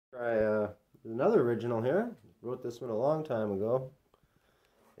another original here. Wrote this one a long time ago.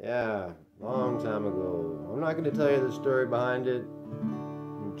 Yeah, long time ago. I'm not going to tell you the story behind it.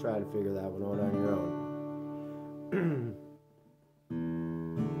 You try to figure that one out on your own.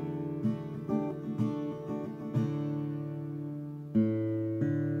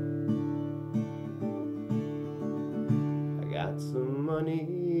 I got some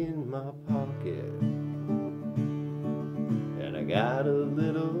money in my pocket, and I got a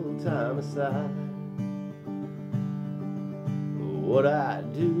little time aside. What I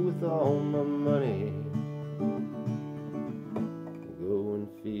do with all my money? Go and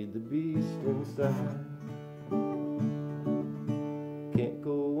feed the beast inside. Can't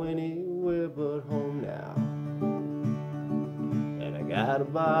go anywhere but home now, and I got a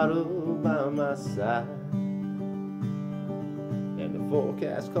bottle by my side. And the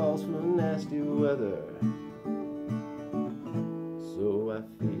forecast calls for nasty weather, so I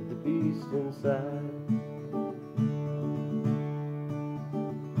feed the beast inside.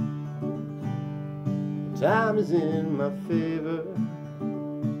 Time is in my favor,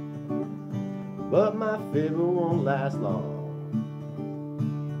 but my favor won't last long.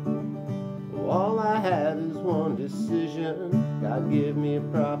 All I have is one decision. God give me a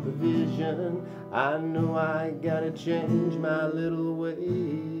proper vision. I know I gotta change my little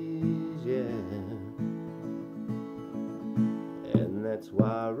ways, yeah. And that's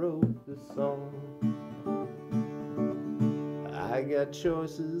why I wrote this song. I got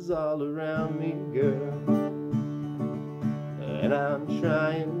choices all around me, girl, and I'm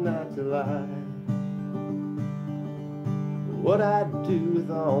trying not to lie. What I do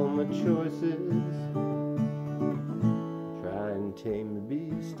with all my choices, try and tame the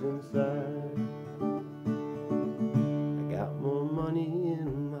beast inside. I got more money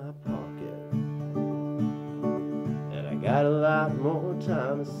in my pocket, and I got a lot more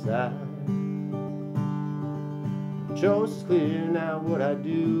time aside. Choice is clear now what I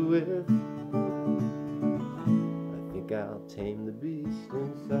do with. I think I'll tame the beast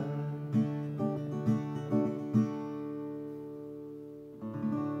inside.